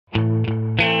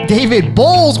David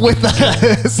Bowles with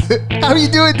us. How are you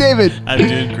doing, David? I'm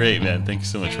doing great, man. Thank you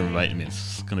so much for inviting me.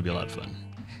 It's going to be a lot of fun.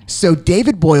 So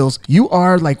David Boyles, you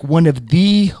are like one of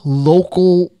the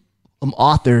local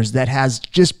authors that has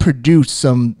just produced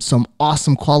some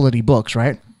awesome quality books,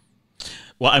 right?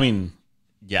 Well, I mean,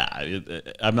 yeah,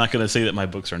 I'm not going to say that my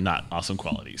books are not awesome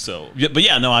quality. So, but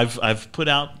yeah, no, I've put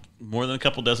out more than a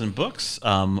couple dozen books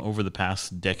over the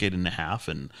past decade and a half,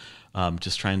 and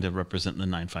just trying to represent the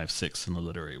 956 in the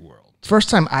literary world. First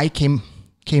time I came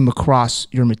across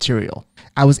your material,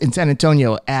 I was in San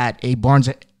Antonio at a Barnes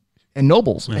and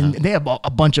Nobles, and they have a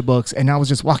bunch of books, and I was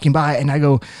just walking by, and I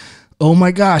go, oh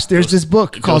my gosh, there's this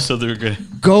book called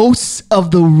Ghosts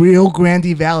of the Rio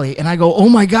Grande Valley. And I go, oh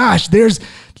my gosh, there's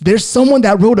someone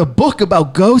that wrote a book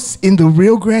about ghosts in the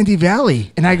Rio Grande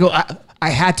Valley. And I go, I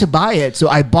had to buy it. So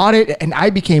I bought it and I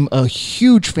became a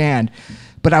huge fan.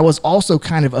 But I was also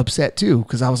kind of upset too,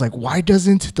 because I was like, why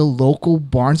doesn't the local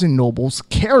Barnes and Nobles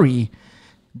carry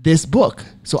this book?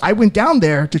 So I went down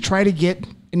there to try to get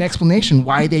an explanation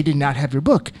why they did not have your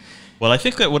book. Well, I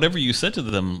think that whatever you said to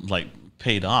them,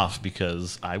 paid off,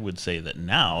 because I would say that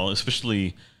now,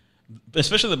 especially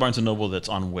the Barnes and Noble that's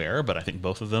on Where, but I think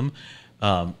both of them,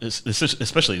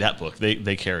 especially that book,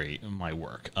 they carry my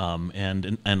work,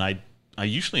 and I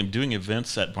usually am doing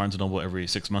events at Barnes and Noble every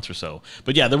 6 months or so.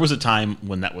 But yeah, there was a time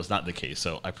when that was not the case,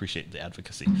 so I appreciate the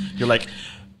advocacy. You're like,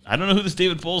 I don't know who this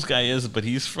David Bowles guy is, but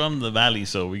he's from the Valley,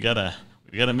 so we gotta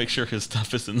make sure his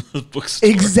stuff is in the bookstore.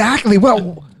 Exactly.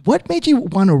 Well, what made you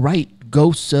want to write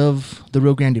Ghosts of the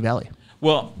Rio Grande Valley?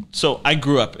 Well, so I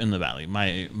grew up in the Valley.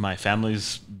 My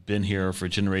family's been here for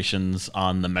generations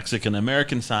on the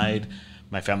Mexican-American side.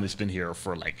 My family's been here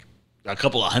for like a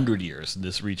couple of 100 years in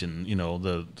this region. You know,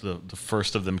 the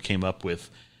first of them came up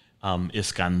with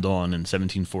Escandon in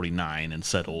 1749 and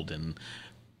settled in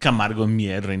Camargo,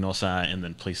 Mier, Reynosa, and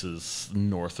then places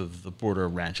north of the border,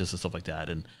 ranches and stuff like that.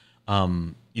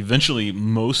 And eventually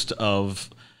most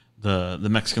of the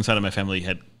Mexican side of my family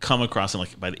had come across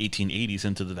by the 1880s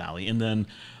into the Valley. And then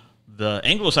the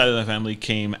Anglo side of my family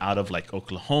came out of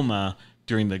Oklahoma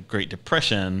during the Great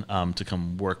Depression to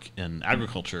come work in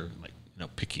agriculture,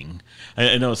 picking.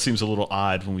 I know it seems a little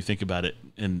odd when we think about it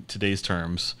in today's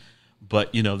terms,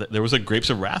 but there was a grapes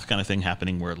of wrath kind of thing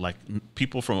happening where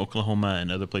people from Oklahoma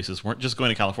and other places weren't just going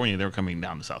to California, they were coming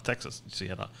down to South Texas. So you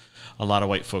had a lot of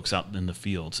white folks out in the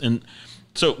fields. And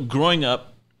so growing up,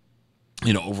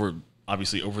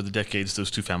 over the decades, those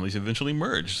two families eventually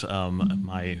merged.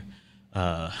 My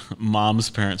mom's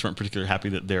parents weren't particularly happy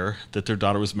that their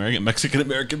daughter was marrying a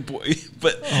Mexican-American boy,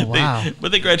 but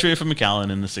they graduated from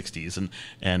McAllen in the 60s,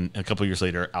 and a couple of years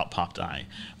later, out popped I.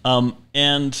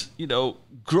 And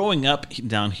growing up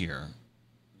down here,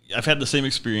 I've had the same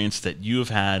experience that you have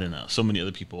had, and so many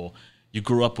other people. You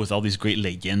grew up with all these great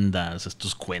leyendas,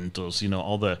 estos cuentos,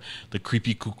 all the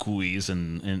creepy cucuys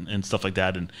and stuff like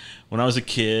that. And when I was a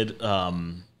kid,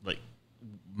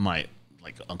 my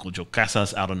Uncle Joe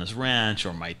Casas out on his ranch,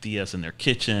 or my tias in their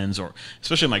kitchens, or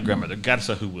especially my grandmother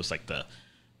Garza, who was the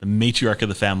matriarch of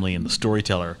the family and the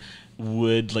storyteller,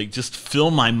 would just fill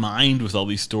my mind with all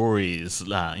these stories,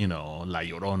 La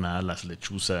Llorona, Las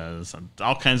Lechuzas, and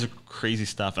all kinds of crazy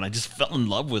stuff. And I just fell in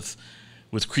love with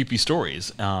creepy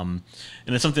stories. And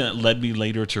it's something that led me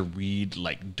later to read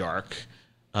dark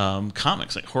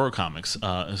comics, horror comics.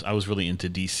 I was really into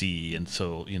DC, and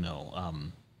so,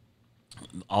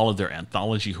 all of their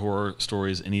anthology horror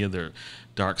stories, any of their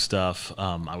dark stuff.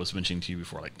 I was mentioning to you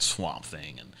before, Swamp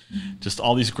Thing, and just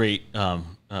all these great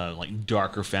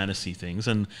darker fantasy things.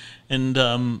 And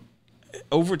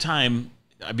over time,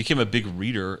 I became a big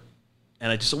reader.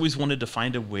 And I just always wanted to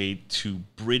find a way to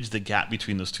bridge the gap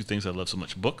between those two things I love so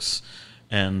much, books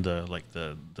and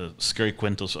the scary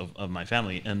cuentos of my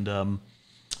family. And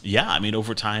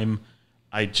over time,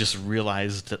 I just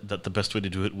realized that the best way to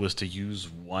do it was to use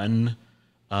one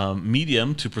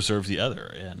medium to preserve the other,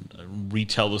 and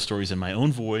retell the stories in my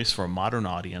own voice for a modern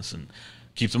audience and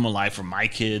keep them alive for my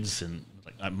kids. And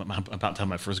I'm about to have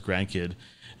my first grandkid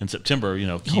in September,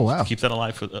 keep that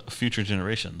alive for future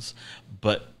generations.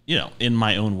 But in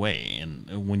my own way.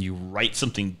 And when you write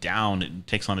something down, it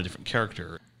takes on a different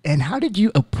character. And how did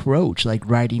you approach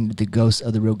writing the Ghosts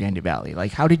of the Rio Grande Valley?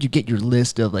 How did you get your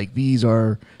list of these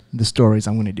are the stories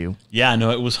I'm going to do? Yeah,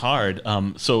 no, it was hard.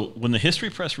 So when the History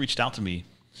Press reached out to me,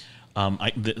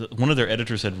 one of their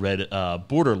editors had read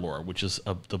Border Lore, which is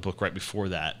the book right before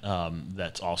that.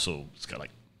 That's also, it's got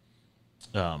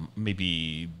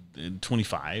maybe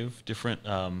 25 different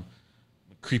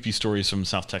creepy stories from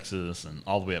South Texas and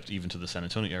all the way up even to the San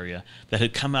Antonio area that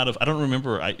had come out of, I don't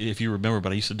remember if you remember,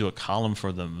 but I used to do a column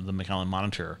for the McAllen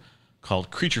Monitor called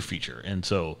Creature Feature. And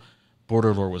so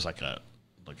Border Lore was like a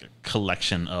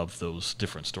collection of those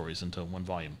different stories into one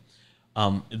volume.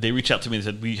 They reached out to me and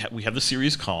said, we have the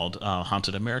series called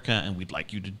Haunted America, and we'd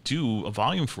like you to do a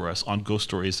volume for us on ghost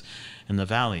stories in the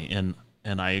Valley.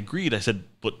 And I agreed. I said,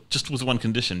 but just with one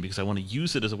condition, because I want to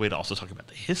use it as a way to also talk about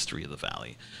the history of the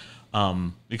Valley.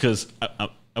 Because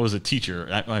I was a teacher.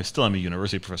 I still am a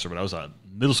university professor, but I was a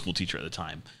middle school teacher at the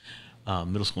time,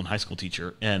 middle school and high school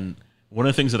teacher. And one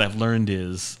of the things that I've learned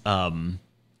is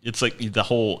it's like the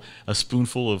whole a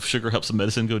spoonful of sugar helps the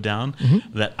medicine go down.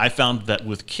 Mm-hmm. That I found that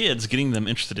with kids, getting them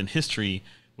interested in history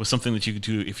was something that you could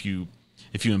do if you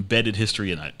embedded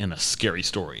history in a scary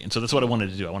story. And so that's what I wanted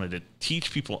to do. I wanted to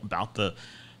teach people about the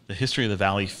history of the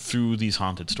Valley through these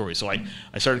haunted stories. So I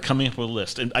started coming up with a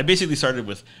list. And I basically started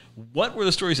with, what were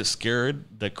the stories that scared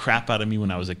the crap out of me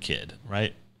when I was a kid,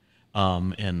 right?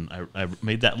 And I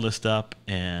made that list up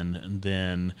and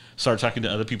then started talking to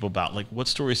other people about, like, what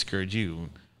stories scared you?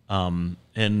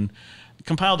 And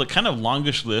compiled a kind of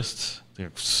longish list.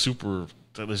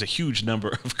 There's a huge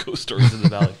number of ghost stories in the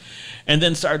Valley. And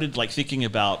then started like thinking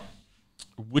about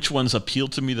which ones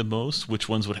appealed to me the most, which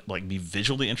ones would like be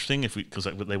visually interesting because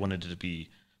they wanted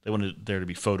there to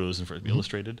be photos and for it to be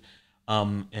illustrated.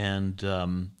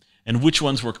 And which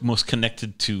ones were most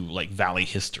connected to like Valley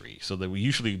history. So they would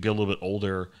usually be a little bit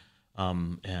older,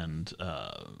 and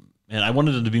I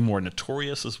wanted them to be more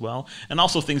notorious as well, and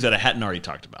also things that I hadn't already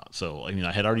talked about. So I mean,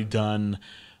 I had already done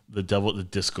The Devil at the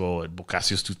Disco at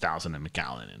Bocasio's 2000 in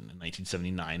McAllen in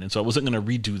 1979, and so I wasn't going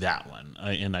to redo that one.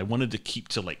 And I wanted to keep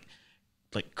to like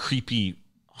creepy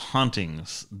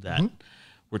hauntings that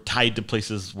were tied to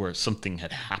places where something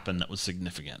had happened that was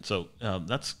significant. So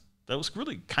that was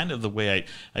really kind of the way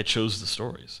I chose the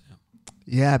stories.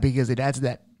 Yeah, because it adds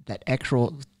that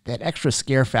extra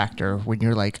scare factor when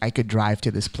you're like, I could drive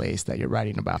to this place that you're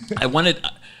writing about.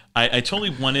 I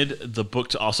totally wanted the book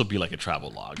to also be like a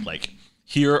travel log. Like,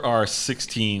 here are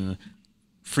 16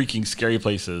 freaking scary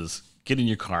places. Get in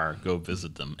your car, go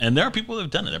visit them. And there are people that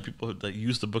have done it. There are people that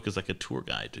use the book as like a tour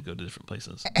guide to go to different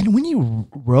places. And when you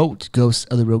wrote Ghosts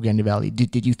of the Rio Grande Valley,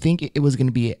 did you think it was going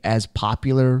to be as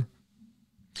popular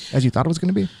as you thought it was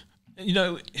going to be? You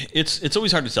know, it's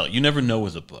always hard to tell. You never know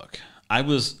with a book. I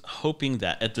was hoping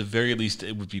that at the very least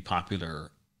it would be popular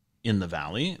in the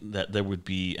Valley, that there would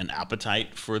be an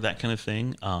appetite for that kind of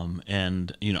thing.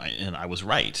 And I was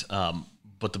right.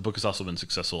 But the book has also been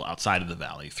successful outside of the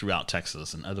Valley, throughout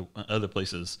Texas and other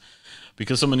places,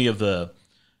 because so many of the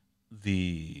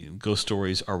ghost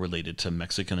stories are related to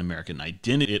Mexican American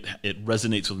identity. It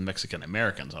resonates with Mexican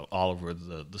Americans all over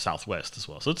the Southwest as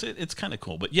well. So it's kind of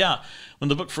cool. But yeah, when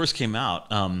the book first came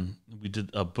out, we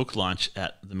did a book launch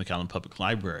at the McAllen Public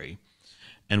Library,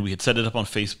 and we had set it up on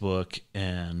Facebook.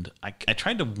 And I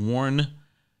tried to warn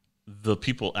the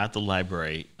people at the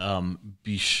library,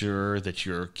 be sure that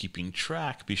you're keeping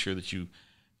track, be sure that you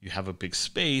have a big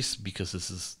space, because this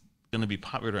is going to be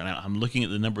popular. And I'm looking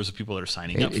at the numbers of people that are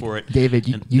signing up for it. David,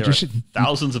 you just should,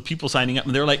 thousands of people signing up,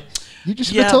 and they're like, you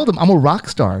just should have told them, I'm a rock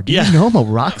star. Do you know I'm a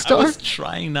rock star? I was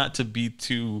trying not to be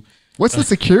too... What's the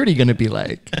security going to be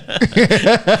like?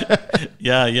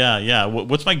 Yeah.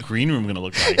 What's my green room going to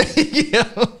look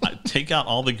like? Take out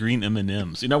all the green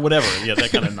M&Ms, whatever. Yeah, that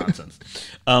kind of nonsense.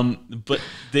 But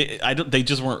they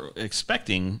just weren't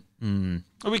expecting,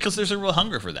 because there's a real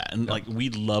hunger for that. And like, we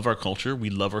love our culture. We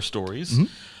love our stories.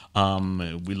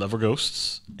 Mm-hmm. We love our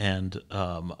ghosts. And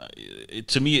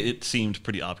to me, it seemed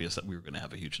pretty obvious that we were going to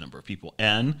have a huge number of people.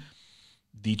 And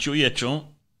dicho y hecho,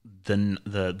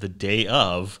 the day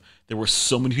of, there were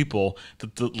so many people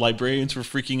that the librarians were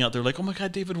freaking out. They're like, "Oh my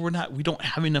God, David, we don't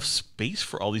have enough space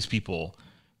for all these people."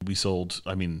 We sold,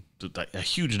 a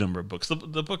huge number of books.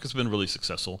 The book has been really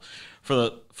successful.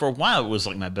 For a while, it was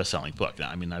like my best-selling book.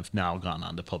 I've now gone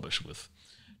on to publish with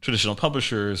traditional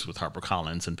publishers, with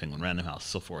HarperCollins and Penguin Random House, and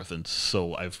so forth. And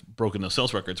so I've broken those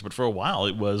sales records. But for a while,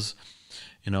 it was,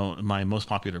 my most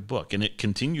popular book, and it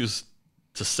continues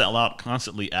to sell out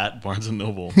constantly at Barnes and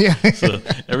Noble. Yeah. So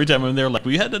every time I'm there, like,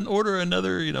 we had to order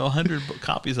another, 100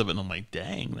 copies of it. And I'm like,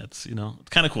 dang, that's, it's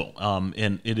kind of cool.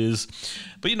 And it is,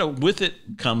 but with it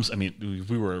comes,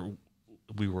 we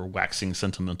were waxing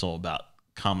sentimental about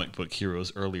comic book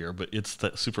heroes earlier, but it's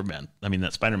that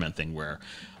that Spider-Man thing where,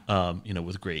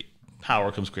 with great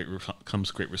power comes great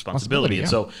responsibility. And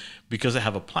so because I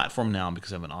have a platform now, and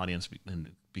because I have an audience,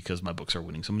 and because my books are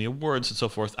winning so many awards and so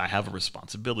forth, I have a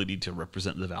responsibility to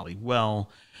represent the Valley well,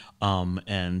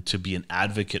 and to be an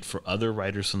advocate for other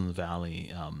writers from the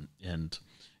Valley. And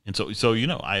so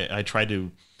I try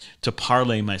to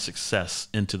parlay my success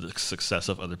into the success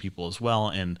of other people as well.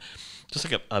 And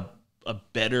just like a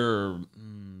better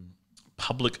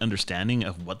public understanding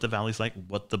of what the valley's like,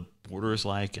 what the border is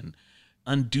like, and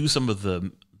undo some of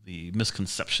the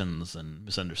misconceptions and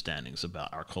misunderstandings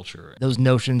about our culture. Those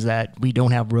notions that we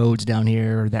don't have roads down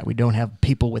here, or that we don't have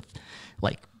people with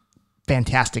like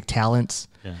fantastic talents.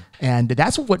 Yeah. And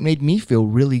that's what made me feel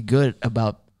really good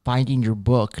about finding your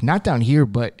book, not down here,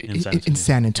 but in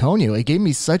San Antonio. It gave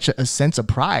me such a sense of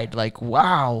pride. Like,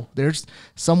 wow, there's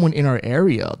someone in our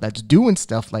area that's doing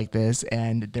stuff like this,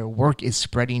 and their work is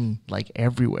spreading like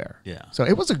everywhere. Yeah. So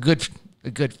it was a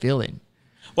good feeling.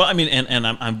 Well, I mean, and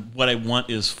I'm what I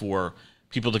want is for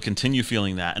people to continue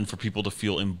feeling that, and for people to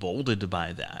feel emboldened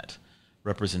by that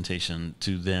representation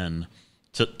to then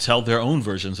to tell their own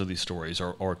versions of these stories,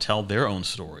 or tell their own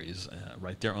stories,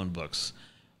 write their own books,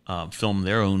 film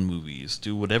their own movies,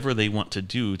 do whatever they want to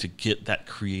do to get that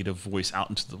creative voice out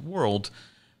into the world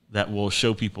that will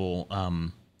show people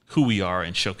who we are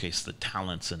and showcase the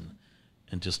talents and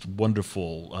just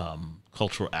wonderful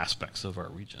cultural aspects of our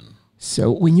region.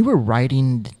 So when you were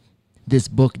writing this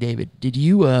book, David, did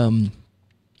you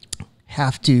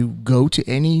have to go to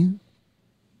any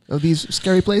of these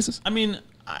scary places? I mean,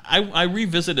 I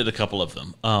revisited a couple of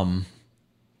them,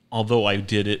 although I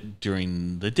did it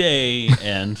during the day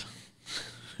and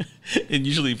and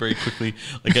usually very quickly.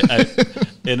 Like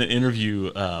in an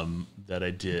interview that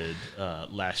I did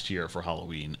last year for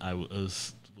Halloween, I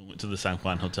went to the San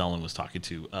Juan Hotel and was talking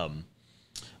to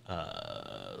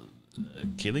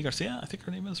Kaylee Garcia, I think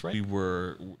her name is, right? We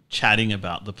were chatting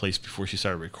about the place before she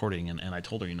started recording, and I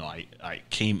told her, I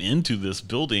came into this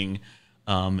building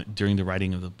during the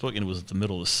writing of the book, and it was the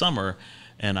middle of the summer,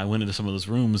 and I went into some of those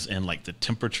rooms, and like the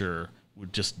temperature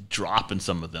would just drop in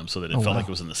some of them so that it felt like it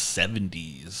was in the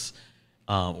 70s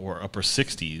or upper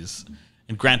 60s.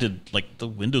 And granted, like the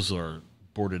windows are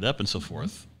boarded up and so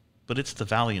forth, but it's the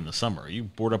valley in the summer. You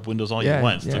board up windows all you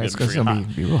want. It's still gonna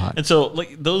be real hot. And so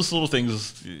like those little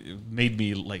things made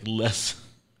me like less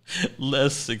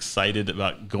excited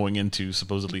about going into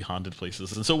supposedly haunted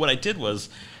places. And so what I did was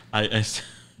I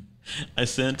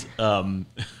sent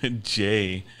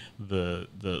Jay,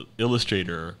 the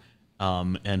illustrator,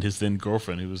 and his then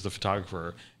girlfriend, who was the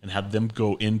photographer, and had them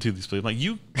go into these places. Like,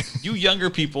 you younger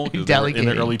people, in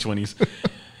their early 20s,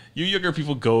 you younger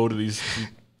people go to these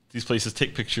places,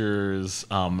 take pictures,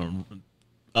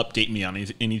 update me on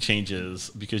any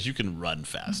changes, because you can run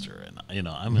faster. And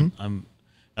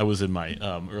I was in my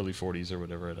early 40s or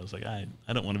whatever, and I was like, I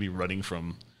don't want to be running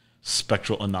from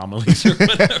spectral anomalies or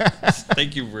whatever.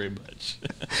 Thank you very much.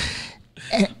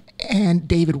 And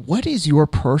David, what is your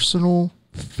personal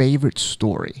favorite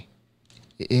story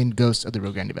in Ghosts of the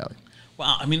Rio Grande Valley?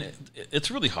 Wow, I mean, it's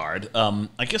really hard.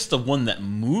 I guess the one that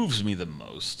moves me the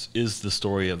most is the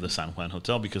story of the San Juan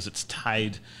Hotel, because it's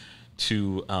tied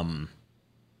to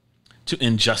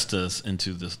injustice and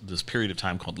to this period of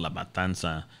time called La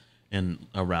Matanza in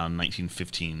around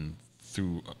 1915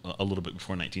 through a little bit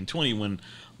before 1920, when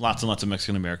lots and lots of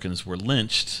Mexican Americans were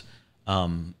lynched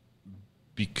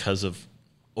because of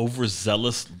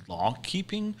overzealous law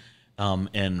keeping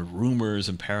and rumors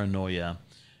and paranoia.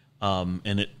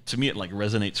 And to me, it like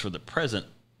resonates for the present,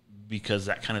 because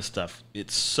that kind of stuff,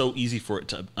 it's so easy for it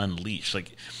to unleash.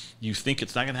 Like, you think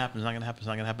it's not going to happen, it's not going to happen, it's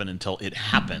not going to happen, until it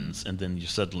happens. And then you're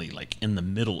suddenly like in the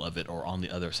middle of it or on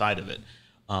the other side of it,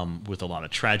 with a lot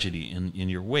of tragedy in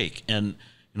your wake. And,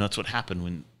 that's what happened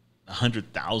when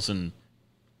 100,000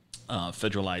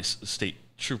 federalized state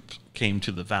troops came to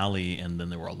the valley. And then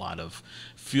there were a lot of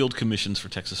field commissions for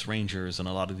Texas Rangers, and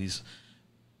a lot of these,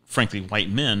 frankly, white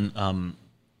men,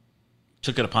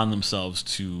 took it upon themselves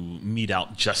to mete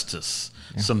out justice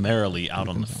summarily out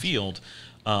on the field.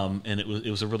 And it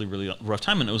was a really, really rough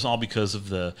time. And it was all because of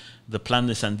the Plan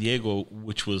de San Diego,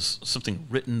 which was something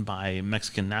written by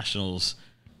Mexican nationals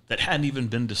that hadn't even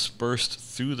been dispersed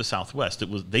through the Southwest.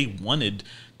 They wanted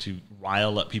to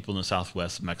rile up people in the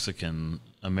Southwest, Mexican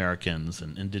Americans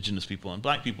and indigenous people and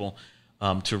black people,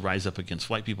 to rise up against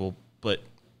white people. But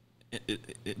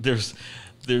there's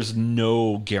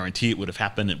no guarantee it would have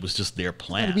happened. It was just their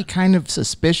plan. It'd be kind of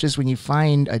suspicious when you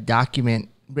find a document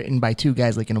written by two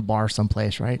guys like in a bar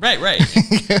someplace, right? Right.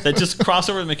 That just cross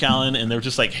over to McAllen, and they're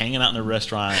just like hanging out in a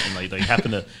restaurant, and like they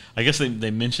happen to, I guess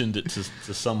they mentioned it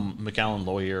to some McAllen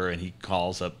lawyer, and he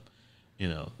calls up,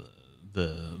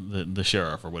 the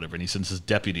sheriff or whatever, and he sends his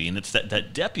deputy, and it's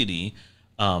that deputy,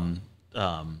 Tom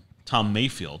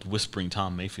Mayfield, Whispering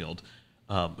Tom Mayfield,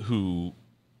 who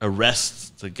arrests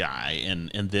the guy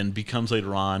and then becomes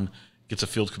later on, gets a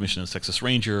field commission as Texas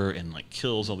Ranger, and like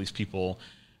kills all these people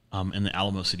in the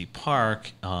Alamo City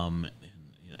Park,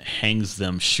 hangs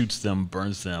them, shoots them,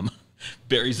 burns them,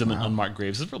 buries them in unmarked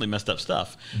graves. It's really messed up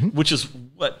stuff, which is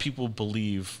what people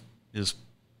believe is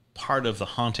part of the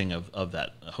haunting of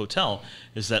that hotel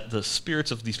is that the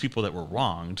spirits of these people that were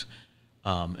wronged,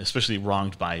 especially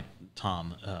wronged by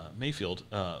Tom Mayfield,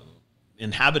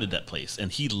 inhabited that place,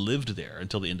 and he lived there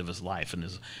until the end of his life in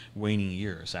his waning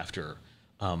years after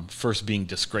first being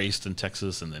disgraced in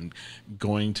Texas and then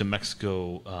going to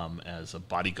Mexico as a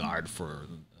bodyguard for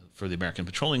the American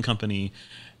Petroleum Company,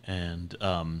 and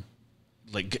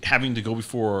like having to go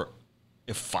before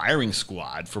a firing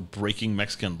squad for breaking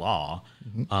Mexican law,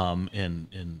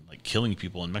 and like killing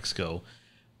people in Mexico,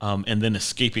 and then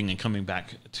escaping and coming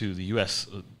back to the U.S.,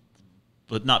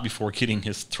 but not before getting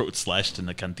his throat slashed in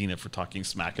the cantina for talking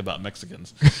smack about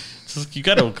Mexicans. So you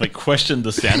got to like question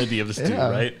the sanity of this dude,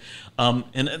 right?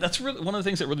 And that's really one of the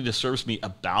things that really disturbs me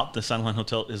about the San Juan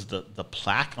Hotel is the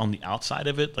plaque on the outside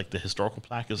of it, like the historical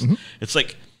plaque is. It's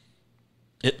like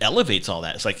it elevates all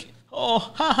that. It's like, oh,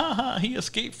 ha ha ha, he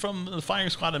escaped from the firing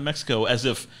squad in Mexico, as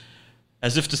if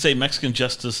to say Mexican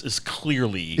justice is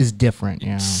clearly different,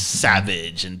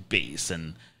 savage and base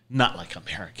and not like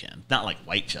American, not like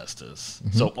white justice.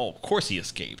 So, of course he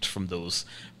escaped from those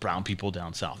brown people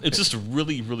down south. It's just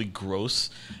really, really gross.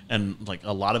 And like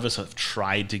a lot of us have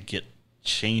tried to get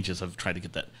changes, have tried to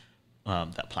get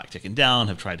that plaque taken down,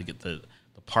 have tried to get the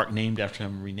park named after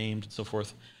him, renamed, and so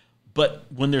forth. But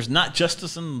when there's not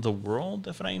justice in the world,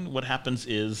 Efrain, what happens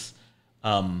is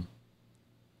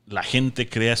la gente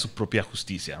crea su propia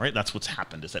justicia, right? That's what's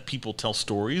happened, is that people tell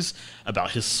stories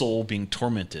about his soul being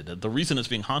tormented. The reason it's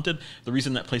being haunted, the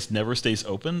reason that place never stays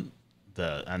open,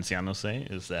 the ancianos say,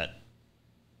 is that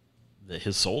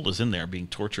his soul is in there being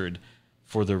tortured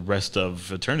for the rest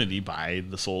of eternity by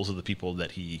the souls of the people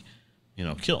that he,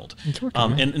 killed.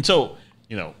 And so,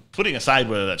 putting aside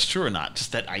whether that's true or not,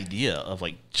 just that idea of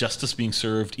like justice being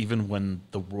served even when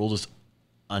the world is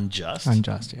unjust,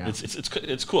 yeah.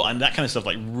 It's cool, and that kind of stuff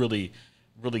like really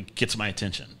gets my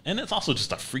attention. And it's also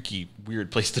just a freaky,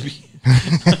 weird place to be.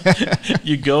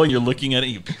 You go and you're looking at it,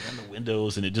 you peer in the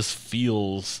windows, and it just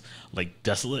feels like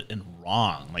desolate and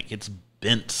wrong, like it's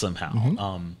bent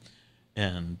somehow.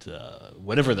 And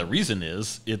whatever the reason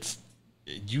is, it's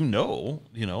in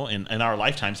our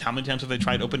lifetimes, how many times have they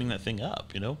tried opening that thing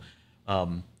up?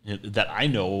 That I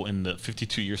know, in the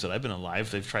 52 years that I've been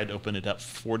alive, they've tried to open it up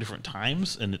 4 different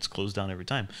times, and it's closed down every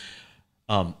time.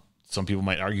 Some people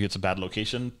might argue it's a bad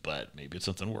location, but maybe it's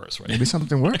something worse, right? Maybe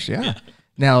something worse, yeah.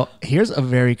 Now, here's a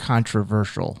very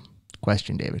controversial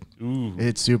question, David. Ooh.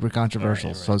 It's super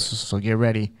controversial, right. So get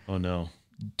ready. Oh, no.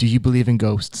 Do you believe in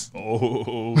ghosts?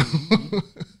 Oh.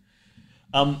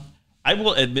 I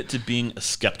will admit to being a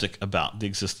skeptic about the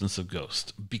existence of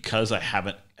ghosts because I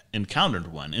haven't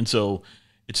encountered one. And so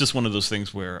it's just one of those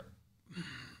things where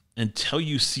until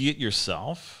you see it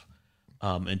yourself,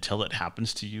 until it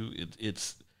happens to you,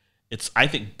 it's I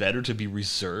think better to be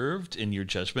reserved in your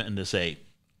judgment and to say,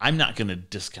 I'm not going to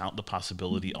discount the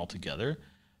possibility altogether,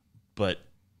 but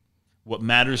what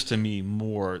matters to me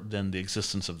more than the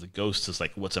existence of the ghost is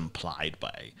like what's implied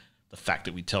by the fact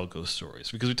that we tell ghost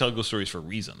stories, because we tell ghost stories for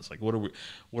reasons. Like what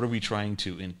are we trying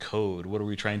to encode? What are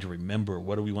we trying to remember?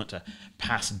 What do we want to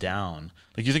pass down?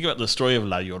 Like you think about the story of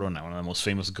La Llorona, one of the most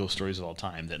famous ghost stories of all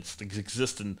time, that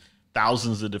exists in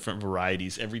thousands of different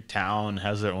varieties. Every town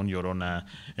has their own Llorona,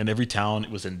 and every town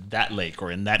it was in that lake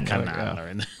or in that canal or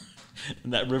in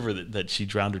that river that she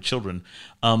drowned her children.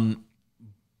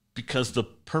 Because the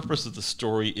purpose of the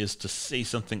story is to say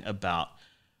something about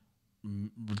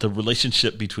the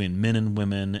relationship between men and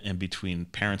women and between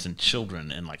parents and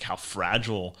children, and like how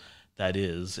fragile that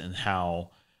is and how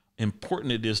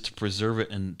important it is to preserve it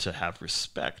and to have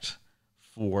respect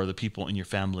for the people in your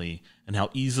family, and how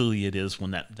easily it is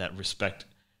when that respect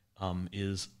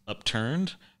is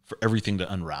upturned for everything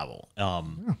to unravel.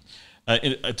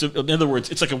 In other words,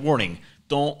 it's like a warning.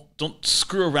 Don't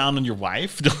screw around on your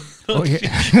wife.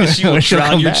 She will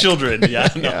drown your children. Yeah,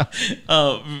 no.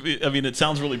 I mean, it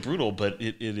sounds really brutal, but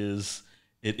it is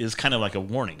kind of like a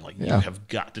warning. Like you have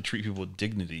got to treat people with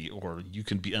dignity, or you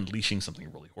can be unleashing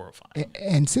something really horrifying.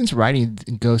 And since writing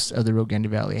Ghosts of the Rio Grande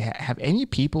Valley, have any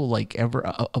people like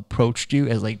ever approached you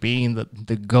as like being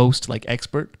the ghost like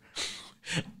expert?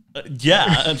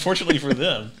 Yeah, unfortunately for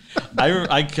them,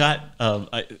 I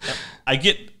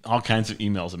get all kinds of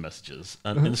emails and messages,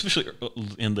 and especially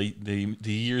in the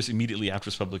years immediately after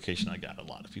its publication, I got a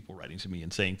lot of people writing to me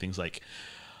and saying things like,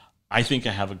 "I think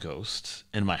I have a ghost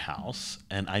in my house,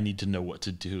 and I need to know what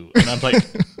to do." And I'm like,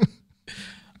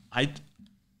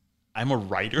 I'm a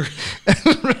writer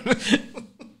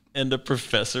and a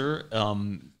professor,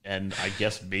 and I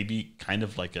guess maybe kind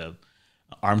of like a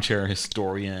armchair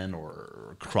historian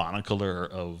or chronicler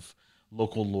of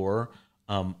local lore.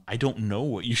 I don't know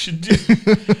what you should do,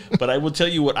 but I will tell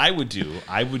you what I would do.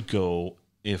 I would go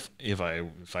if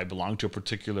I belong to a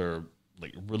particular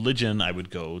like religion, I would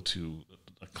go to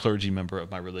a clergy member of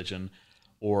my religion,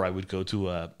 or I would go to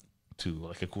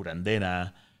like a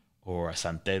curandera or a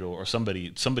santero or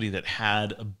somebody that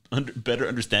had a better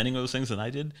understanding of those things than I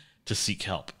did to seek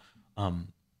help.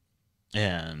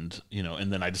 And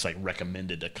then I just like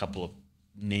recommended a couple of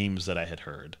names that I had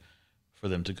heard for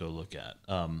them to go look at.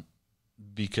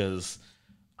 Because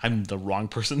I'm the wrong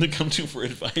person to come to for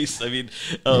advice. I mean,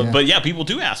 but yeah, people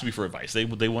do ask me for advice. They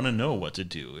want to know what to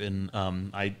do, and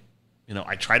I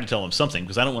try to tell them something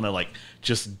because I don't want to like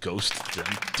just ghost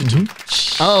them.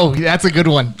 Oh, that's a good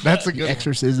one. That's a good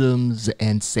exorcisms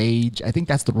and sage. I think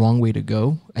that's the wrong way to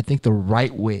go. I think the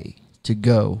right way to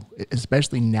go,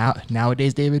 especially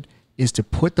nowadays, David, is to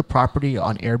put the property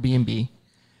on Airbnb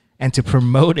and to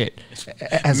promote it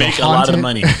as make a lot of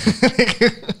money.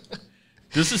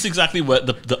 This is exactly what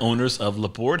the owners of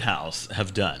Laborde House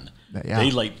have done. Yeah.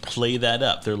 They like play that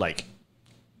up. They're like,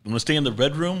 "I'm gonna stay in the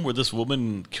red room where this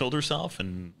woman killed herself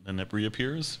and it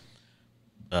reappears.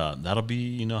 That'll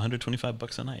be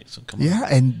 $125 a night. So come on." Yeah,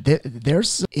 and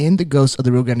there's in the Ghost of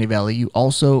the Rio Grande Valley. You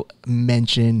also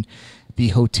mention the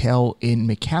hotel in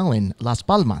McAllen, Las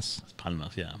Palmas. Las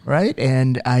Palmas, yeah. Right,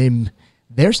 and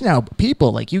there's now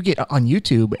people like you get on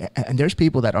YouTube, and there's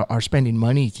people that are spending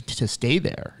money to stay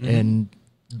there and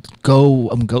go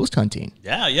ghost hunting.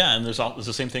 Yeah, and there's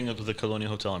the same thing with the Colonia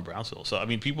Hotel in Brownsville. So I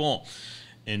mean, people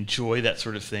enjoy that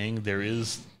sort of thing. There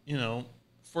is,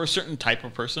 for a certain type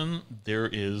of person, there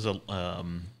is a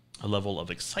level of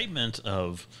excitement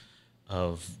of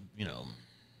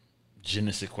je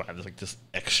ne sais quoi. There's like this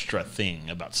extra thing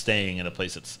about staying in a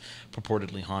place that's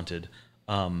purportedly haunted.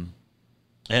 And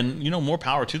more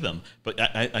power to them. But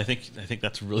I think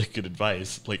that's really good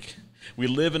advice. Like, we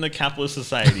live in a capitalist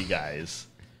society, guys.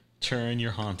 Turn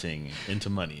your haunting into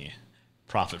money,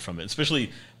 profit from it.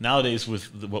 Especially nowadays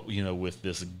with with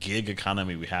this gig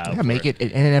economy we have. Yeah, make it an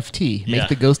NFT. Make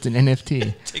the ghost an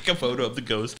NFT. Take a photo of the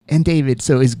ghost. And David,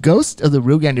 so is Ghost of the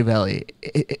Rio Grande Valley?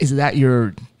 Is that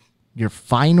your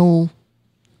final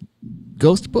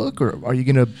ghost book, or are you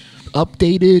going to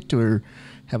update it or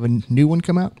have a new one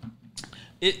come out?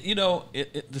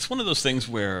 It's one of those things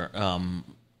where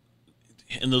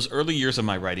in those early years of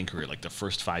my writing career, like the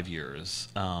first 5 years,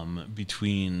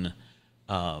 between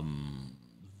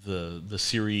the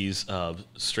series of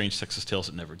Strange Texas Tales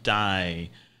That Never Die,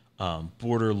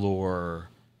 Border Lore,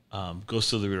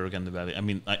 Ghosts of the Rio Grande Valley. I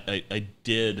mean, I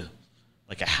did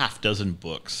like a half dozen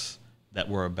books that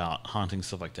were about haunting,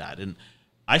 stuff like that. And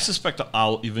I suspect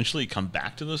I'll eventually come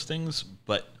back to those things,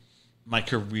 but my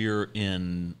career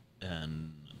in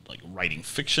like writing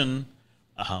fiction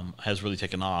has really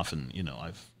taken off, and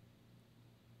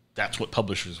that's what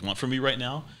publishers want from me right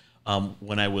now.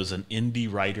 When I was an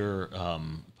indie writer,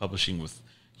 publishing with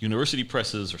university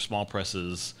presses or small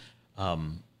presses,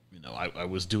 I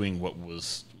was doing what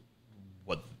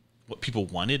people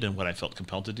wanted and what I felt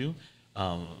compelled to do.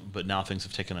 But now things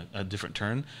have taken a different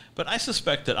turn. But I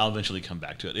suspect that I'll eventually come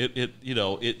back to it.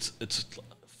 It's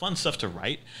fun stuff to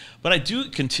write, but I do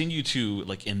continue to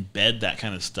like embed that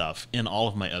kind of stuff in all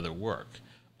of my other work.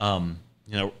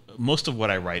 Most of what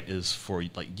I write is for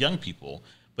like young people,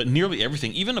 but nearly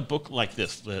everything, even a book like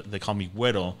this, they Call Me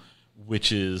Guero,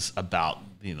 which is about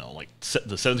like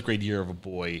the 7th grade year of a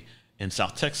boy in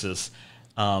South Texas.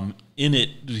 In it,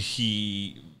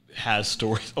 he has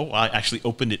stories. Oh, I actually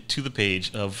opened it to the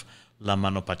page of La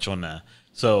Mano Pachona.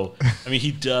 So, I mean,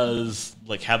 he does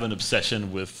like have an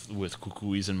obsession with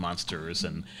cucuys and monsters,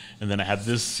 and then I have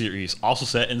this series also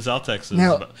set in South Texas,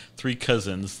 about 3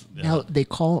 cousins. Now they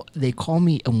call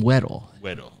me Guero.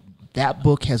 Guero. That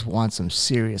book has won some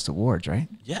serious awards, right?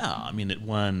 Yeah, I mean, it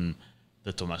won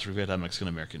the Tomas Rivera Mexican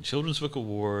American Children's Book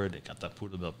Award. It got the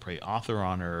Pura del Prey Author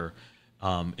Honor.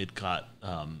 It got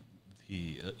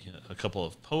a couple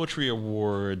of poetry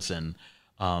awards, and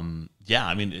I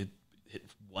mean it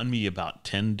won me about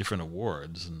 10 different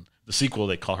awards. And the sequel,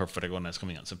 they call her Fregona, is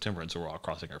coming out in September, and so we're all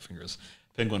crossing our fingers.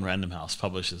 Penguin Random House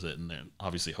publishes it, and they're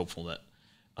obviously hopeful that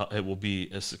it will be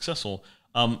as successful.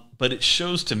 But it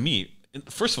shows to me,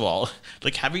 first of all,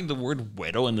 like having the word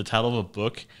 "Guero" in the title of a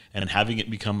book and having it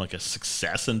become like a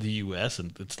success in the U.S.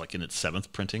 and it's like in its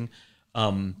 7th printing,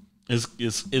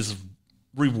 is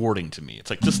rewarding to me. It's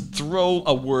like just throw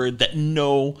a word that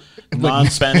no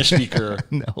non-Spanish speaker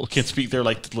can speak. They're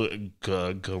like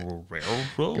Guerrero.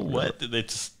 What?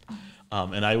 It's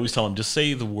and I always tell them just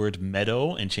say the word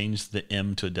meadow and change the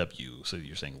M to a W, so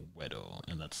you're saying Guero,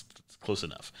 and that's close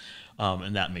enough.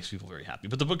 And that makes people very happy.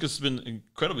 But the book has been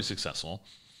incredibly successful.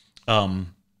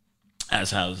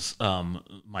 as has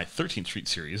my 13th Street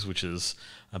series, which is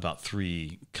about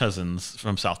three cousins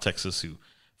from South Texas who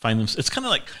find them. It's kind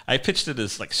of like, I pitched it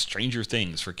as like Stranger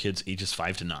Things for kids ages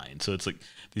 5 to 9. So it's like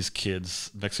these kids,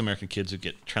 Mexican American kids, who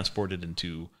get transported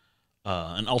into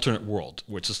an alternate world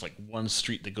where it's just like one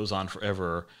street that goes on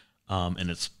forever,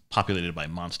 and it's populated by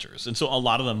monsters. And so a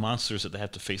lot of the monsters that they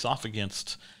have to face off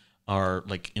against are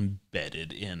like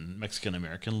embedded in Mexican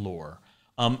American lore.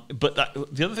 But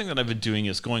the other thing that I've been doing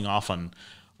is going off on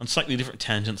slightly different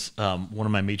tangents. One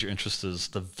of my major interests is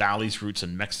the valley's roots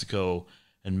in Mexico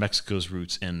and Mexico's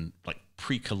roots in like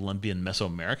pre-Columbian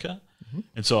Mesoamerica. Mm-hmm.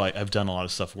 And so I've done a lot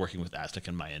of stuff working with Aztec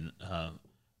and Mayan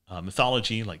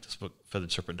mythology, like this book,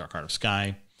 Feathered Serpent, Dark Heart of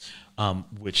Sky,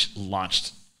 which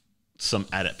launched some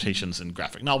adaptations in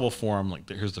graphic novel form. Like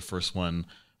here's the first one,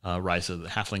 Rise of the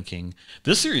Halfling King.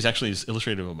 This series actually is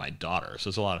illustrated by my daughter, so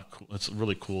it's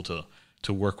really cool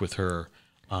to work with her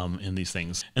in these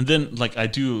things. And then like I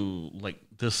do like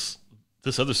this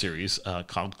other series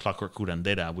called Clockwork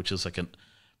Curandera, which is like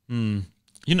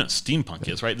you know what steampunk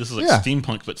is, right? This is like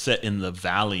steampunk, but set in the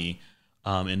valley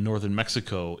in northern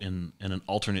Mexico in an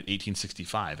alternate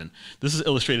 1865. And this is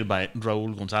illustrated by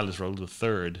Raul Gonzalez, Raul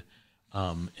III.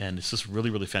 And it's just really,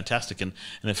 really fantastic. And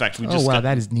in fact, we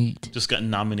that is neat. Just got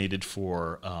nominated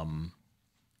for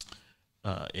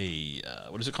what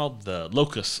is it called? The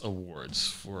Locus Awards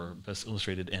for Best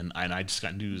Illustrated. And I just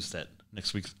got news that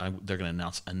next week they're going to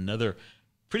announce another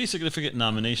pretty significant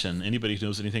nomination. Anybody who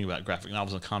knows anything about graphic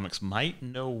novels and comics might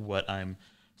know what I'm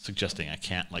suggesting. I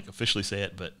can't like officially say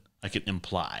it, but I can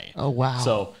imply. Oh, wow.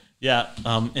 So yeah.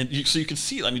 So you can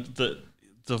see, I mean, the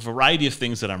variety of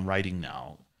things that I'm writing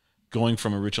now, going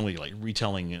from originally like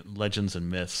retelling legends and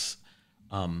myths,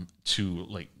 to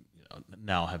like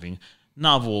now having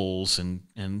novels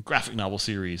and graphic novel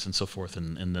series and so forth.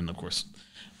 And then of course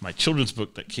my children's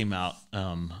book that came out,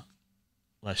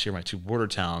 last year, My Two Border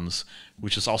Towns,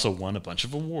 which has also won a bunch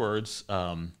of awards.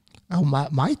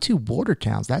 My Two Border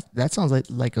Towns. That sounds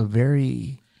like a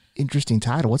very interesting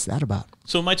title. What's that about?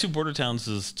 So My Two Border Towns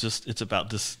is it's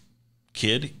about this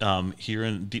kid here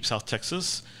in deep South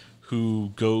Texas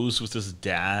who goes with his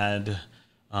dad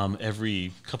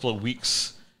every couple of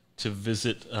weeks to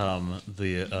visit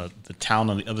the town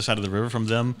on the other side of the river from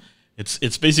them.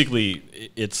 It's basically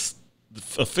it's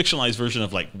a fictionalized version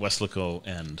of like Westlaco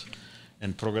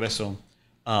and Progreso,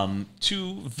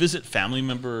 to visit family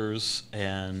members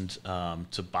and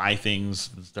to buy things.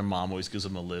 Their mom always gives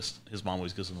them a list. His mom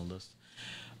always gives them a list.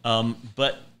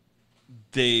 But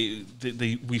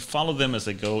we follow them as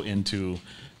they go into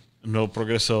Nuevo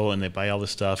Progreso and they buy all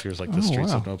this stuff. Here's like the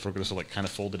streets of Nuevo Progreso, like kind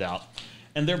of folded out.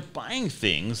 And they're buying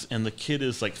things, and the kid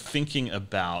is like thinking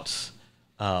about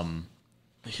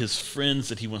his friends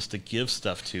that he wants to give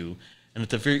stuff to. And at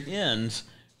the very end,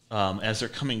 as they're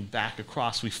coming back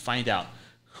across, we find out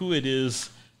who it is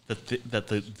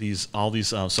that these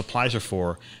supplies are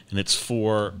for, and it's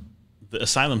for the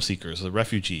asylum seekers, the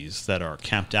refugees that are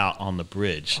camped out on the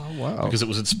bridge. Oh, wow. Because it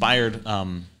was inspired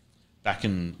back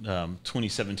in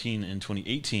 2017 and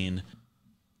 2018.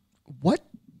 What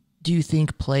do you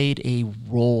think played a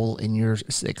role in your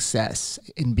success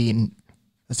in being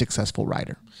a successful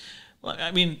writer? Well,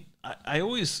 I mean, I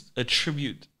always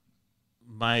attribute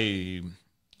my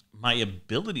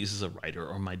abilities as a writer,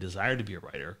 or my desire to be a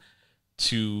writer,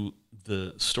 to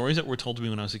the stories that were told to me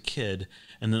when I was a kid,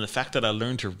 and then the fact that I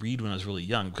learned to read when I was really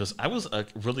young, because I was a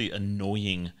really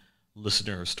annoying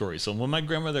listener of stories. So when my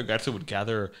grandmother Garza would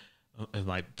gather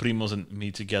my primos and me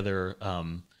together,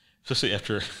 especially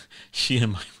after she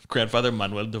and my grandfather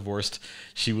Manuel divorced,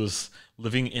 she was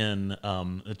living in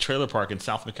a trailer park in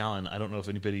South McAllen. I don't know if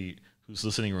anybody who's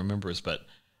listening remembers, but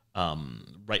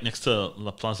right next to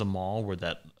La Plaza Mall, where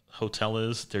that hotel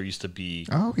is, there used to be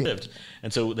lived.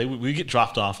 And so we get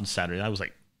dropped off on Saturday. And I was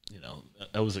like,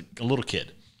 I was a little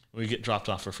kid. We get dropped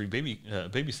off for free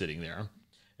babysitting there.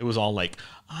 It was all like,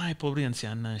 ay, pobre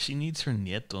anciana, she needs her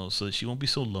nieto so that she won't be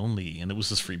so lonely. And it was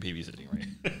just free babysitting,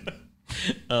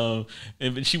 right?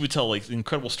 And she would tell like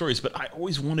incredible stories, but I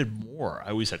always wanted more.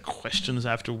 I always had questions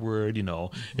afterward.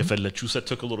 If a lechuza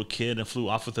took a little kid and flew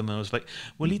off with him, and I was like,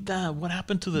 "Abuelita, what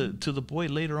happened to the boy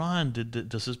later on?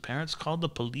 Does his parents call the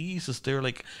police? Is there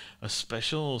like a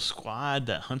special squad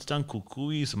that hunts down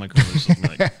cucuys?" And my grandmother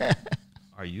was like,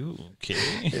 "Are you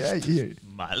okay?" Yeah.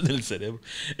 Mal del cerebro.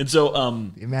 And so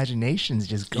the imagination's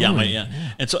just going. Yeah.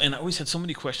 And I always had so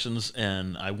many questions,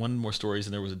 and I wanted more stories.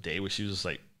 And there was a day where she was just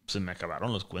like, "Se me acabaron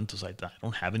los cuentos. I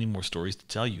don't have any more stories to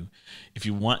tell you. If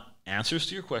you want answers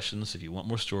to your questions, if you want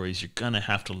more stories, you're gonna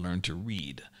have to learn to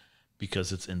read,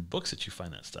 because it's in books that you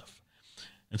find that stuff."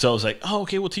 And so I was like, oh,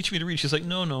 okay, well, teach me to read. She's like,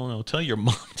 no, tell your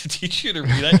mom to teach you to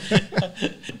read.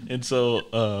 And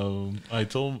so I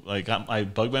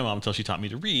bugged my mom until she taught me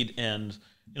to read. And,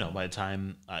 by the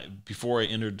time, before I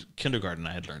entered kindergarten,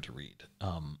 I had learned to read.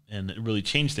 And it really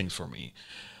changed things for me.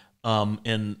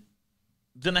 And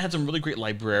then I had some really great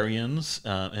librarians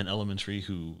in elementary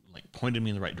who pointed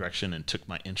me in the right direction and took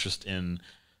my interest in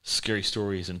scary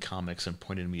stories and comics and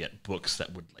pointed me at books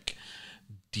that would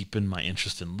deepen my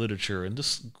interest in literature. And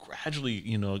just gradually,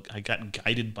 I got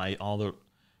guided by all the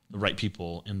right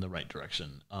people in the right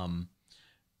direction.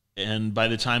 And by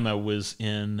the time I was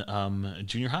in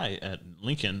junior high at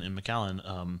Lincoln in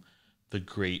McAllen, the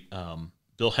great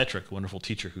Bill Hetrick, a wonderful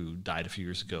teacher who died a few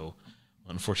years ago,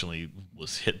 unfortunately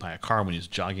was hit by a car when he was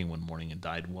jogging one morning and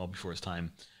died well before his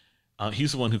time.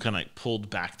 He's the one who kind of pulled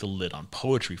back the lid on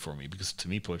poetry for me, because to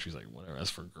me poetry is whatever,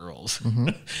 that's for girls. Mm-hmm.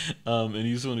 And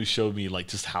he's the one who showed me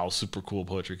just how super cool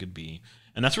poetry could be.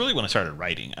 And that's really when I started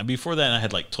writing. And before that, I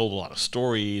had told a lot of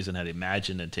stories and had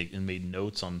imagined and made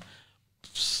notes on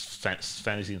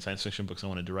fantasy and science fiction books I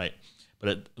wanted to write.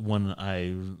 But when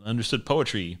I understood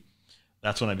poetry,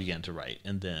 that's when I began to write.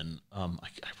 And then I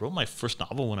wrote my first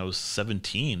novel when I was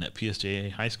 17 at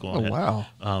PSJA High School. Oh, wow.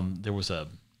 There was a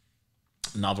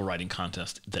novel writing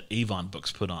contest that Avon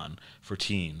Books put on for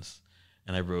teens.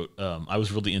 And I wrote, I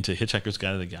was really into Hitchhiker's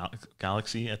Guide to the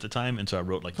Galaxy at the time. And so I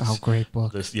wrote this. Oh, great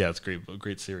book. It's a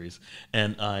great series.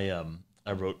 And I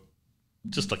wrote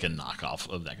just a knockoff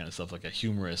of that kind of stuff, a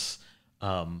humorous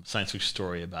science fiction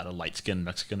story about a light-skinned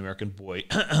Mexican-American boy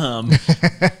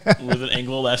with an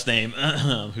Anglo last name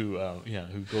who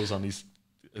goes on these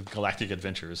galactic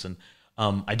adventures. And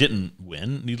I didn't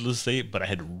win, needless to say, but I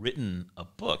had written a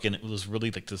book, and it was really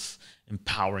this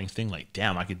empowering thing.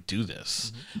 Damn, I could do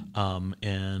this.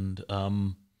 Mm-hmm.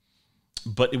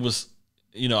 But it was,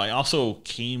 I also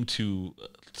came to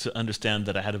understand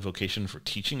that I had a vocation for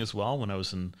teaching as well when I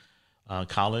was in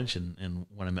college and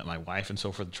when I met my wife and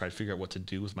so forth, to try to figure out what to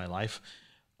do with my life.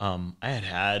 I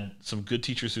had some good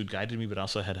teachers who guided me, but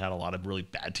also had a lot of really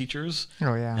bad teachers.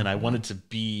 Oh, yeah. And I wanted to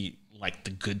be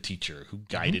the good teacher who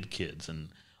guided kids. And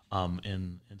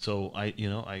so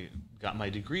I got my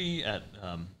degree at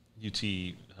UT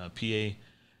PA.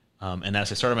 And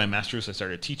as I started my master's, I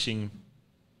started teaching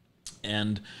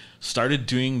and started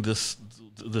doing this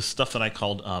stuff that I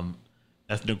called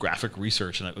ethnographic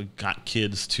research. And I got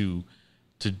kids to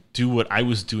do what I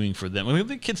was doing for them. I mean,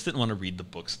 the kids didn't want to read the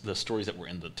books, the stories that were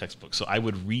in the textbook. So I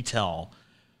would retell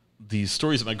these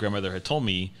stories that my grandmother had told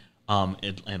me,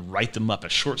 and write them up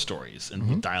as short stories and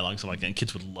with dialogue, something like that. And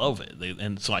kids would love it.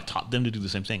 And so I taught them to do the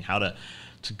same thing, how to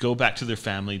go back to their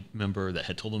family member that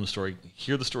had told them the story,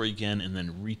 hear the story again, and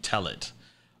then retell it,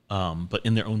 but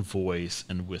in their own voice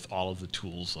and with all of the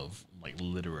tools of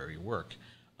literary work.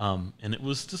 And it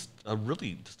was just a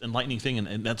really enlightening thing.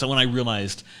 And that's when I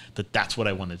realized that that's what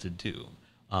I wanted to do.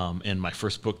 And my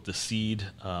first book, The Seed,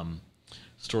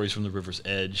 Stories from the River's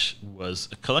Edge, was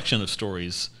a collection of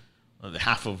stories,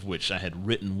 half of which I had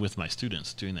written with my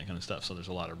students doing that kind of stuff. So there's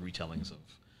a lot of retellings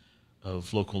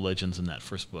of local legends in that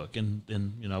first book. And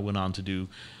then, I went on to do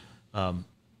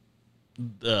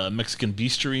Mexican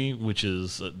Bestiary, which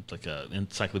is an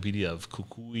encyclopedia of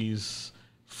cucuys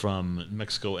from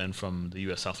Mexico and from the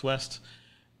U.S. Southwest,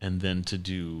 and then to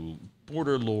do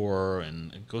border lore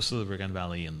and Ghosts of the Rio Grande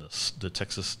Valley and the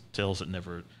Texas Tales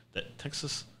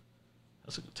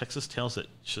Texas Tales that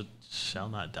shall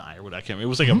not die, or what, I can't remember. It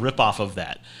was a ripoff of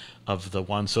that, of the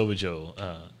Juan Sauvageau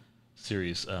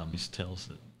series. These tales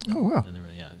that. Oh, wow.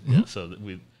 Yeah. So that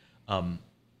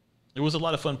it was a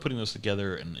lot of fun putting those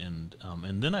together, and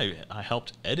then I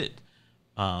helped edit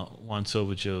Juan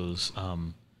Sauvageau's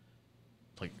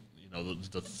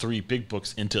the three big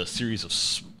books into a series of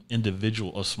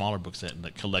smaller books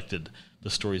that collected the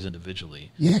stories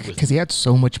individually. Yeah, because he had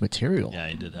so much material. Yeah,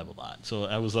 he did have a lot. So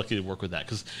I was lucky to work with that,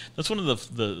 because that's one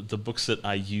of the books that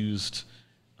I used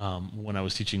when I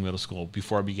was teaching middle school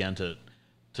before I began to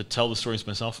tell the stories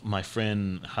myself. My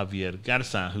friend Javier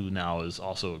Garza, who now is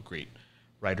also a great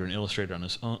writer and illustrator on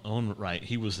his own right,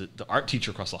 he was the art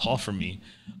teacher across the hall from me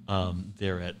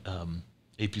there at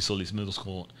AP Solis Middle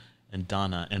School in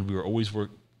Donna, and we were always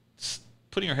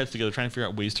putting our heads together trying to figure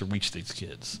out ways to reach these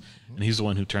kids. And he's the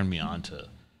one who turned me on to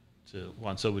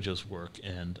Juan Sauvageau's work,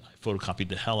 and I photocopied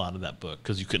the hell out of that book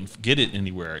because you couldn't get it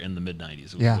anywhere in the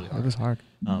mid-'90s. It was hard.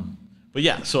 But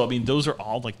yeah, so I mean, those are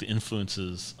all the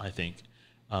influences, I think.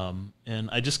 And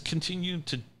I just continue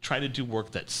to try to do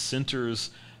work that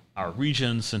centers our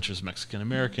region, centers Mexican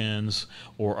Americans,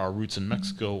 or our roots in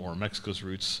Mexico, or Mexico's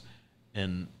roots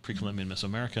in pre-Columbian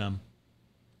Mesoamerica.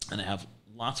 And I have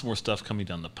lots more stuff coming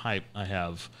down the pipe. I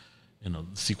have, the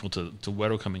sequel to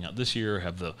Guero coming out this year. I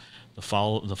have the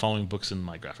following books in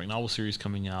my graphic novel series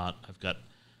coming out. I've got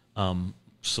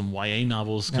some YA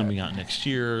novels coming out next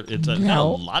year. It's got a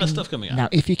lot of stuff coming out. Now,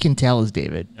 if you can tell us,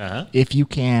 David, if you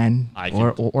can,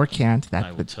 or can't,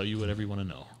 I will tell you whatever you want to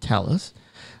know. Tell us.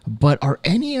 But are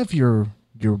any of your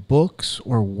books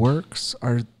or works,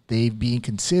 are they being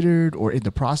considered or in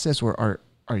the process, or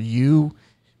are you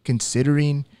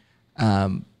considering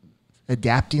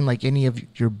adapting like any of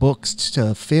your books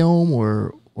to film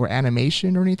or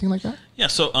animation or anything like that? Yeah.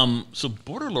 So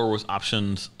Border Lore was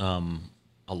optioned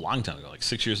a long time ago, like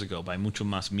 6 years ago, by Mucho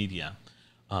Mas Media,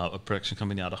 a production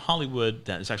company out of Hollywood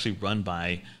that is actually run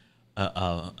by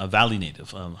a Valley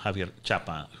native, Javier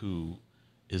Chapa, who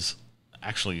is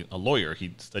actually a lawyer.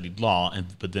 He studied law,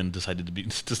 but then decided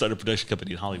to start a production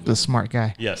company in Hollywood. The smart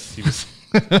guy. Yes, he was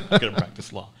going to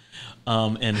practice law.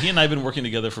 And he and I have been working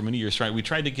together for many years. We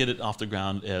tried to get it off the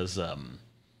ground as a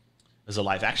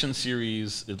live action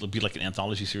series. It'll be like an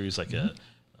anthology series, like a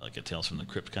Tales from the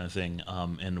Crypt kind of thing.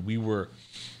 And we were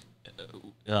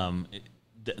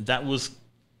that was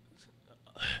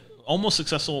almost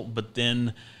successful, but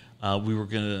then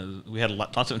we had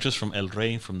lots of interest from El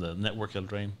Rey, from the network El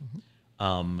Rey.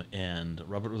 And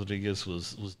Robert Rodriguez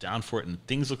was down for it, and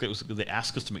things looked like they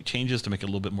asked us to make changes to make it a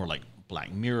little bit more like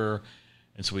Black Mirror.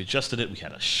 And so we adjusted it. We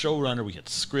had a showrunner, we had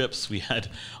scripts, we had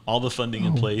all the funding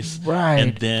in place. Right.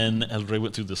 And then El Rey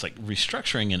went through this like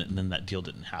restructuring in it, and then that deal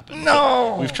didn't happen.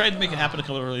 No. So we've tried to make it happen a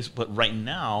couple of ways, but right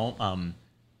now,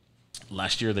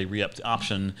 last year they re-upped the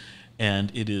option,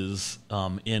 and it is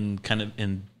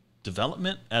in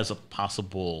development as a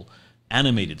possible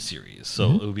animated series.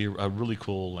 So it would be a really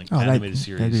cool animated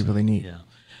series. That'd be really neat. Yeah.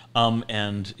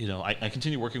 And I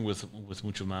continue working with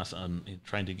Mucho Mas on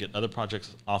trying to get other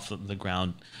projects off the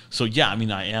ground. So yeah, I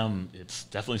mean, it's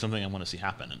definitely something I want to see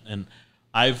happen. And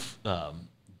I've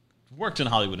worked in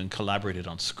Hollywood and collaborated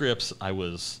on scripts. I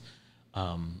was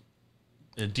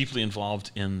deeply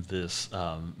involved in this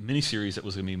miniseries that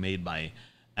was going to be made by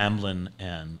Amblin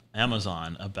and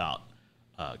Amazon about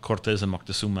Cortez and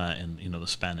Moctezuma and the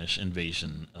Spanish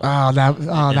invasion. That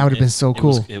would have been so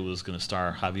cool. It was going to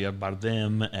star Javier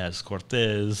Bardem as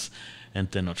Cortez and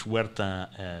Tenoch Huerta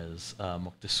as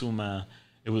Moctezuma.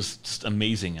 It was just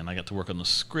amazing, and I got to work on the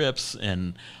scripts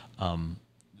and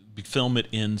film it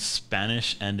in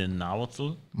Spanish and in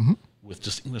Nahuatl with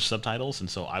just English subtitles. And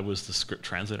so I was the script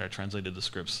translator. I translated the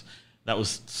scripts. That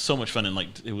was so much fun, and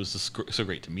it was so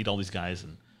great to meet all these guys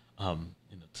and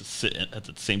to sit at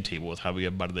the same table with Javier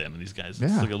Bardem and these guys.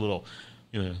 It's like a little,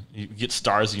 you get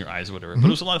stars in your eyes or whatever. But it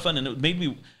was a lot of fun, and it made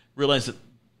me realize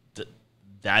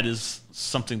that is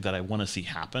something that I want to see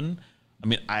happen. I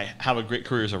mean, I have a great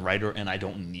career as a writer, and I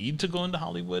don't need to go into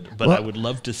Hollywood, but I would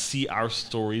love to see our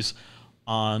stories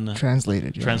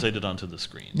translated onto the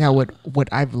screen. Now, what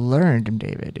I've learned,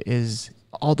 David, is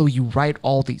although you write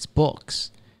all these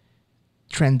books,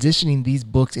 transitioning these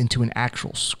books into an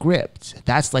actual script,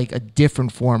 that's like a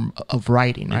different form of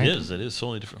writing, right? It is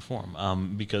totally different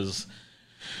form, because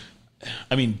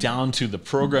I mean, down to the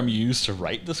program you use to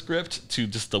write the script to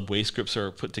just the way scripts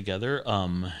are put together,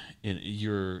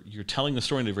 you're telling the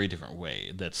story in a very different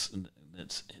way that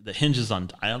hinges on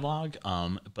dialogue,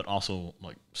 but also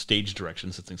like stage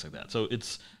directions and things like that. So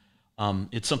it's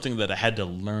something that I had to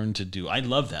learn to do. I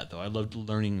love that, though. I loved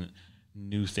learning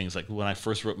new things. Like when I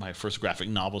first wrote my first graphic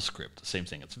novel script, the same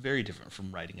thing. It's very different from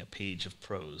writing a page of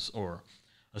prose or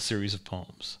a series of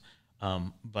poems.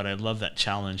 But I love that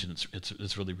challenge, and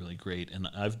it's really, really great. And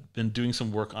I've been doing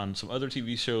some work on some other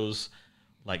TV shows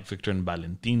like Victor and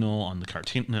Valentino on the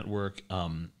Cartoon Network,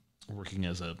 working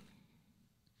as a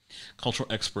cultural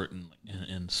expert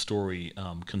and story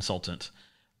consultant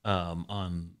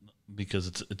because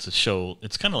it's a show.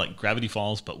 It's kind of like Gravity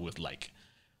Falls, but with like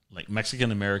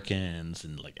Mexican Americans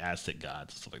and like Aztec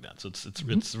gods and stuff like that. So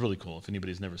it's really cool. If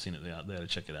anybody's never seen it, they ought to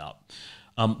check it out.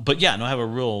 But yeah, I have a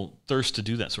real thirst to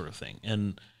do that sort of thing.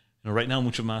 And right now,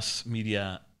 Mucho Mas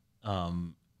Media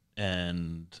and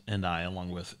I, along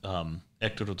with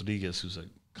Hector Rodriguez, who's a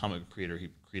comic creator, he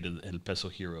created El Peso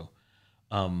Hero,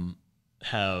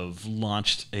 have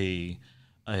launched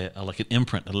like an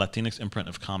imprint, a Latinx imprint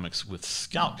of comics with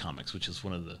Scout Comics, which is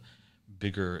one of the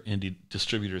bigger indie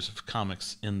distributors of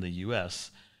comics in the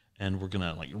U.S. And we're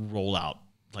gonna like roll out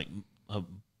like a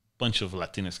bunch of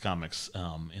Latinx comics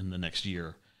in the next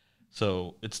year.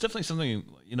 So it's definitely something,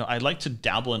 I'd like to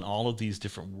dabble in all of these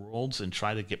different worlds and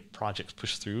try to get projects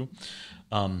pushed through.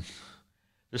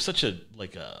 There's such a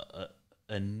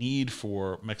need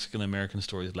for Mexican American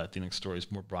stories, Latinx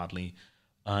stories more broadly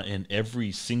in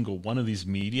every single one of these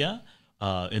media.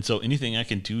 And so anything I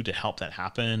can do to help that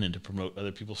happen and to promote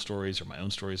other people's stories or my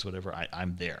own stories, whatever,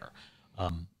 I'm there.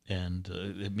 And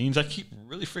it means I keep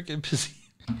really freaking busy.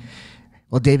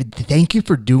 Well, David, thank you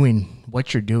for doing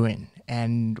what you're doing.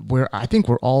 And I think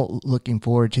we're all looking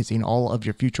forward to seeing all of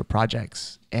your future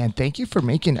projects. And thank you for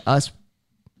making us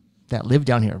that live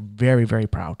down here very, very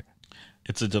proud.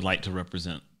 It's a delight to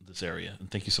represent this area.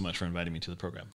 And thank you so much for inviting me to the program.